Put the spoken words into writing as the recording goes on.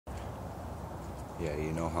Yeah,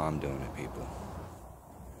 you know how I'm doing it, people.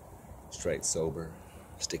 Straight sober,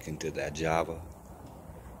 sticking to that Java.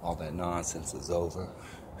 All that nonsense is over.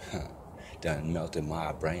 Done melted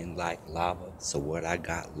my brain like lava. So what I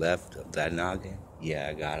got left of that noggin? Yeah,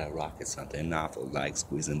 I gotta rocket something awful like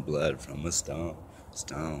squeezing blood from a stone,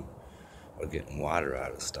 or getting water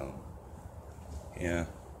out of stone. Yeah,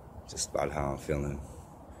 just about how I'm feeling.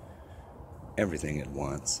 Everything at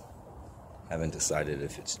once. Haven't decided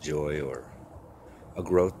if it's joy or a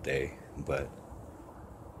growth day, but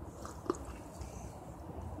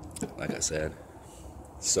like I said,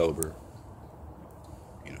 sober,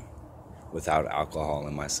 without alcohol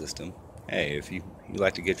in my system. Hey, if you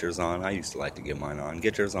like to get yours on, I used to like to get mine on.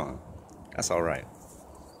 Get yours on. That's all right.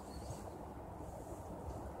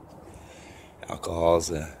 Alcohol's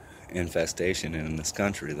an infestation in this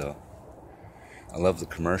country, though. I love the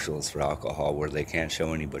commercials for alcohol where they can't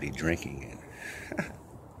show anybody drinking it.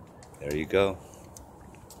 There you go.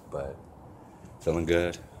 But feeling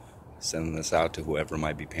good. Sending this out to whoever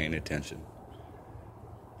might be paying attention.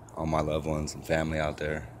 All my loved ones and family out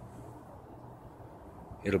there.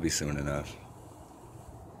 It'll be soon enough.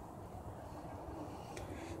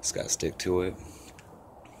 Just gotta stick to it.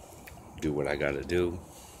 Do what I gotta do.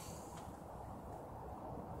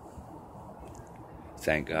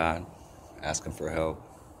 Thank God. Ask Him for help.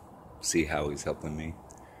 See how He's helping me.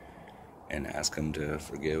 And ask Him to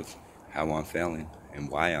forgive how I'm failing and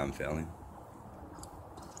why I'm failing.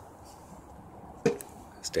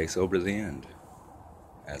 Stay sober to the end,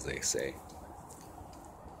 as they say.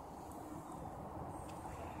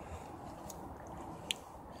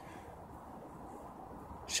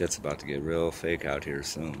 Shit's about to get real fake out here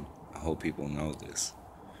soon. I hope people know this.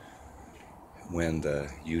 When the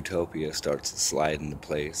Utopia starts to slide into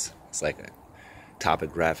place, it's like a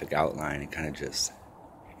topographic outline. It kind of just,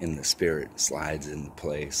 in the spirit, slides into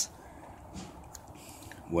place.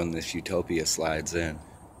 When this Utopia slides in,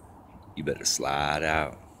 you better slide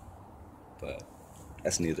out. But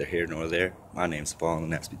that's neither here nor there. My name's Paul,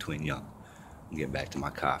 and that's between y'all. I'm getting back to my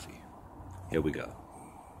coffee. Here we go.